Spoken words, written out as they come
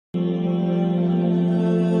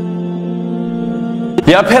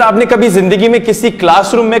या फिर आपने कभी जिंदगी में किसी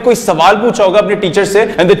क्लासरूम में कोई सवाल पूछा होगा अपने टीचर से,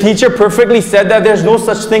 and the teacher perfectly said that there's no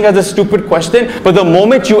such thing as a stupid question, but the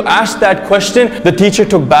moment you asked that question, the teacher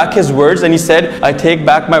took back his words and he said, I take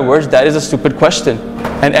back my words, that is a stupid question.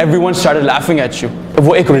 And everyone started laughing at you.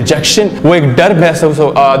 वो एक rejection, वो एक डर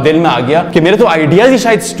दिल में आ गया कि मेरे तो आइडियाज ही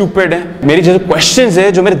शायद स्टूपिड हैं, मेरी जो क्वेश्चंस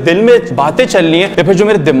है, जो मेरे दिल में बातें चल रही हैं या फिर जो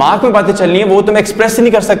मेरे दिमाग में बातें चल रही हैं, वो तो मैं एक्सप्रेस ही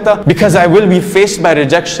नहीं कर सकता, because I will be faced by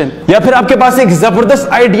rejection. या फिर आपके पास एक जबरदस्त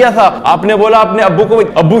आइडिया था, आपने बोला अपने अब्बू को,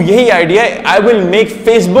 अब्बू यही आइडिया है, आई विल मेक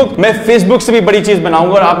फेसबुक, मैं फेसबुक से भी बड़ी चीज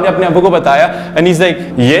बनाऊंगा, और आपने अपने अब्बू को बताया, एंड ही इज लाइक,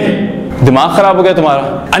 ये दिमाग खराब हो गया तुम्हारा.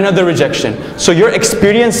 Another rejection. So your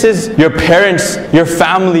experiences, your parents, your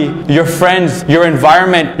family, your friends, your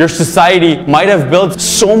environment, your society might have built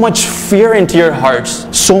so much fear into your hearts,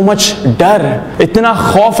 so much डर, इतना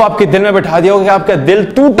खौफ आपके दिल में बैठा दिया होगा कि आपका दिल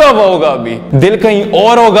टूटा हुआ होगा, अभी दिल कहीं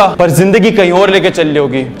और होगा पर जिंदगी कहीं और लेके चल रही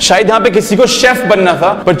होगी. शायद यहाँ पे किसी को शेफ बनना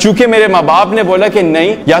था, पर चूंकि मेरे माँ बाप ने बोला कि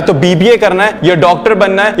नहीं, या तो BBA करना है, या डॉक्टर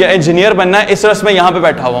बनना है, या इंजीनियर बनना है, इस तरह मैं यहाँ पे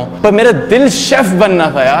बैठा हुआ हूँ, पर मेरा दिल शेफ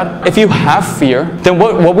बनना था यार. If you have fear, then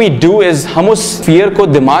what we do is हम उस fear को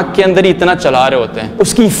दिमाग के अंदर ही इतना चला रहे होते हैं,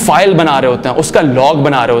 उसकी फाइल बना रहे होते हैं, उसका लॉग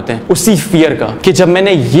बना रहे होते हैं उसी fear का, कि जब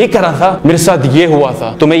मैंने ये करा था मेरे साथ ये हुआ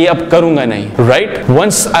था, तो मैं ये अब करूंगा नहीं. Right?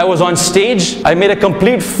 Once I was on stage, I made a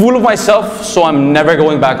complete fool of myself, so I'm never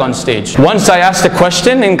going back on stage. Once I asked a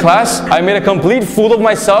question in class, I made a complete fool of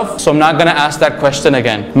myself, so I'm not gonna ask that question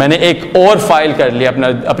again. मैंने एक और file कर लिया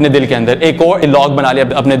अपने दिल के अंदर, एक और लॉग बना लिया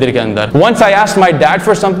अपने दिल के अंदर. Once I asked my dad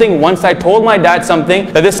for something, once I told my dad something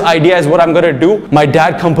that this idea is what I'm going to do, my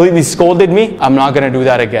dad completely scolded me. I'm not going to do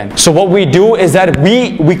that again. So what we do is that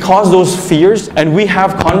we cause those fears, and we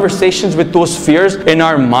have conversations with those fears in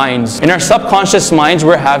our minds. In our subconscious minds,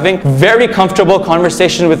 we're having very comfortable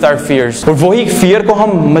conversation with our fears. और वही fear को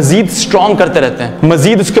हम मजीद strong करते रहते हैं,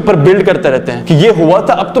 मजीद उसके ऊपर build करते रहते हैं कि ये हुआ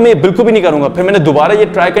था, अब तो मैं ये बिल्कुल भी नहीं करूंगा, फिर मैंने दोबारा ये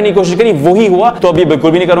ट्राई करने की कोशिश करी, वही हुआ, तो अब ये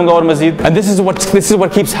बिल्कुल भी नहीं करूंगा और मजीद. And this is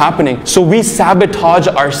what keeps happening. So we sabotage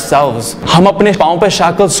ourselves. हम अपने पाँव पे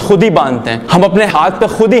shackles खुद ही बांधते हैं, हम अपने हाथ पे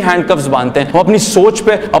खुद ही handcuffs बांधते हैं, हम अपनी सोच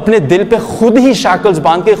पे, अपने दिल पे खुद ही shackles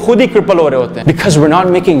बांध के खुद ही cripple हो रहे होते हैं, because we're not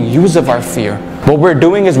making use of our fear. What we're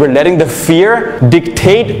doing is we're letting the fear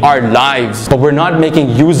dictate our lives, but we're not making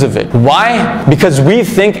use of it. Why? Because we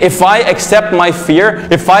think if I accept my fear,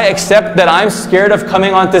 if I accept that I'm scared of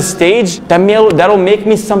coming onto stage, that'll make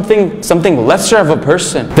me something lesser of a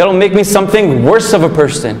person. That'll make me something worse of a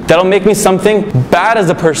person. That'll make me something bad as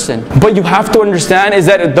a person. But you have to understand is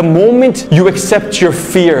that the moment you accept your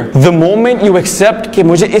fear, the moment you accept कि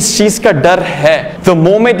मुझे इस चीज का डर है, the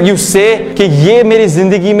moment you say कि ये मेरी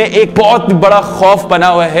जिंदगी में एक बहुत बड़ा खौफ बना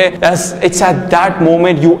हुआ है, it's at that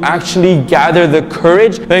moment you actually gather the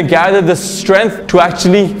courage and gather the strength to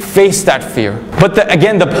actually face that fear. But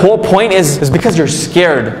again, the whole point is because you're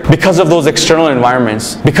scared, because of those external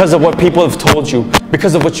environments, because of what people have told you,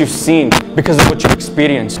 because of what you've seen, because of what you've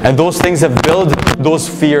experienced, and those things have built those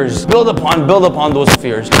fears, build upon those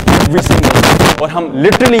fears every single day. और हम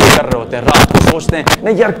literally ये कर रहे होते हैं, रात को सोचते हैं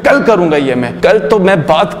नहीं यार कल करूंगा ये, मैं कल तो मैं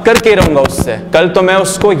बात करके रहूंगा उससे, कल तो मैं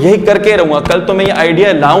उसको यही करके रहूंगा, कल तो मैं ये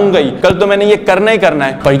आइडिया लाऊंगा ही, कल तो मैंने ये करना ही करना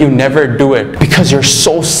है, but you never do it because you're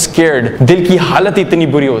so scared. दिल की हालत इतनी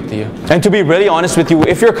बुरी होती है. And to be really honest with you,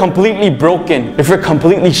 if you're completely broken, if you're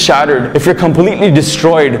completely shattered, if you're completely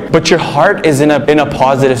destroyed, but your heart is in a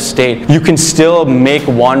positive state, you can still make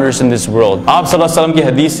wonders in this world. आप सल्लल्लाहु अलैहि वसल्लम की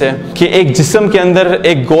हदीस है कि एक जिस्म के अंदर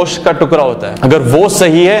एक गोश्त का टुकड़ा होता है, अगर वो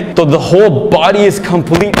सही है तो the whole body is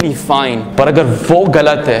completely fine, पर अगर वो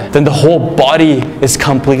गलत है then the whole body is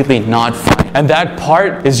completely not fine. And that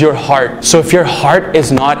part is your heart. So if your heart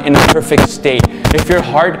is not in a perfect state, if your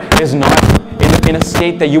heart is not in a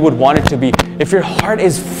state that you would want it to be, if your heart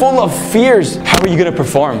is full of fears, how are you going to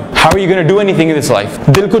perform? How are you going to do anything in this life?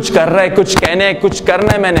 दिल कुछ कर रहा है, कुछ कहना है, कुछ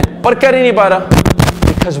करना है मैंने, पर कर ही नहीं पा रहा,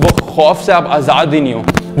 because वो खौफ से आप आजाद ही नहीं हो.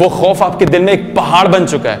 वो खौफ आपके दिल में एक पहाड़ बन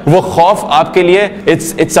चुका है. वो खौफ आपके लिए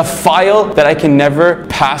it's a file that I can never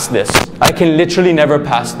pass this. I can literally never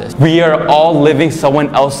pass this. We are all living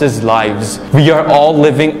someone else's lives. We are all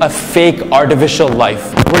living a fake artificial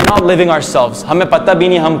life. We're not living ourselves. हमें पता भी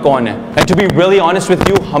नहीं हम कौन है. And to be really honest with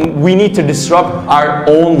you, we need to disrupt our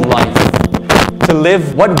own life. To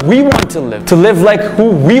live what we want to live like who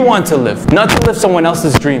we want to live, not to live someone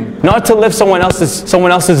else's dream, not to live someone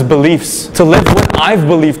else's beliefs, to live what I've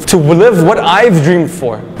believed, to live what I've dreamed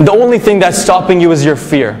for. The only thing that's stopping you is your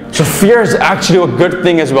fear. So fear is actually a good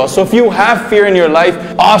thing as well. So if you have fear in your life,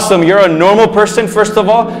 awesome, you're a normal person first of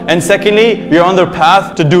all, and secondly, you're on the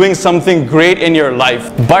path to doing something great in your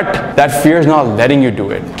life. But that fear is not letting you do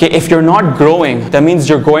it. Okay, if you're not growing, that means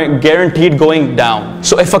you're guaranteed going down.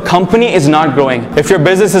 So if a company is not growing, growing. If your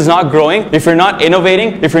business is not growing, if you're not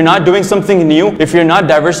innovating, if you're not doing something new, if you're not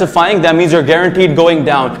diversifying, that means you're guaranteed going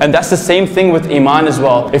down. And that's the same thing with iman as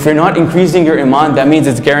well. If you're not increasing your iman, that means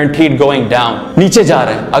it's guaranteed going down. नीचे जा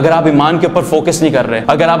रहे हैं अगर आप ईमान के ऊपर focus नहीं कर रहे,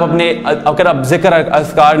 अगर आप जिक्र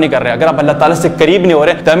अज़कार नहीं कर रहे, अगर आप अल्लाह ताला से करीब नहीं हो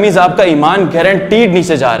रहे, that means आपका ईमान guaranteed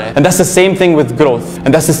नीचे जा रहा है. And that's the same thing with growth.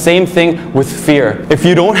 And that's the same thing with fear. If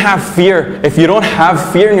you don't have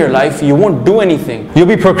fear in your life, you won't do anything.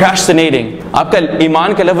 You'll be procrastinating. आपका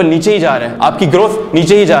ईमान का level नीचे ही जा रहा है, आपकी ग्रोथ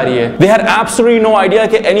नीचे ही जा रही है. They had absolutely no idea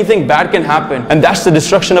that anything bad can happen, and that's the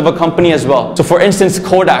destruction of a company as well. So for instance,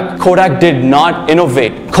 Kodak did not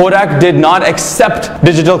innovate. Kodak did not accept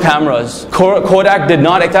digital cameras. Kodak did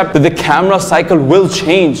not accept that the camera cycle will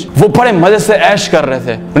change. वो बड़े मजे से ऐश कर रहे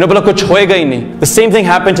थे, उन्हें बोला कुछ होएगा ही नहीं. The same thing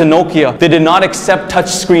happened to Nokia. They did not accept touch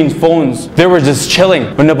screen phones. They were just chilling.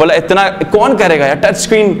 उन्हें बोला इतना कौन करेगा यार, touch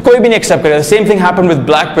screen कोई भी नहीं accept करेगा. The same thing happened with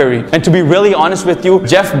BlackBerry. And to be really honest with you,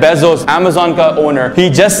 Jeff Bezos, Amazon ka owner, he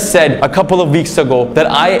just said a couple of weeks ago that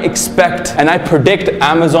I expect and I predict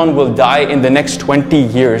Amazon will die in the next 20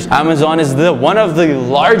 years. Amazon is one of the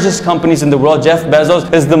largest companies in the world. Jeff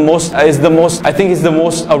Bezos is the most I think he's the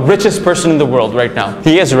most richest person in the world right now.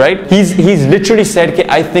 He is, right? He's literally said that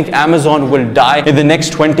I think Amazon will die in the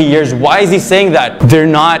next 20 years. Why is he saying that? They're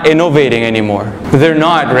not innovating anymore. They're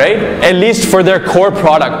not, right? At least for their core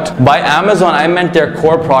product. By Amazon, I meant their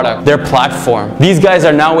core product, their platform. These guys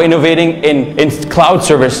are now innovating in cloud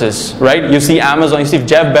services, right? You see Amazon, you see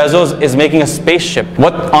Jeff Bezos is making a spaceship.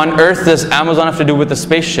 What on earth does Amazon have to do with a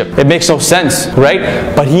spaceship? It makes no sense, right?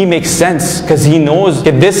 But he makes sense because he knows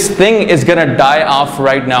that this thing is gonna die off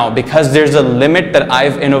right now because there's a limit that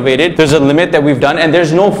I've innovated, there's a limit that we've done, and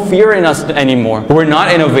there's no fear in us anymore. We're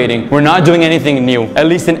not innovating, we're not doing anything new, at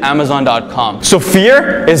least in Amazon.com. So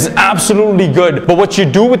fear is absolutely good, but what you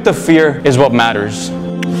do with the fear is what matters.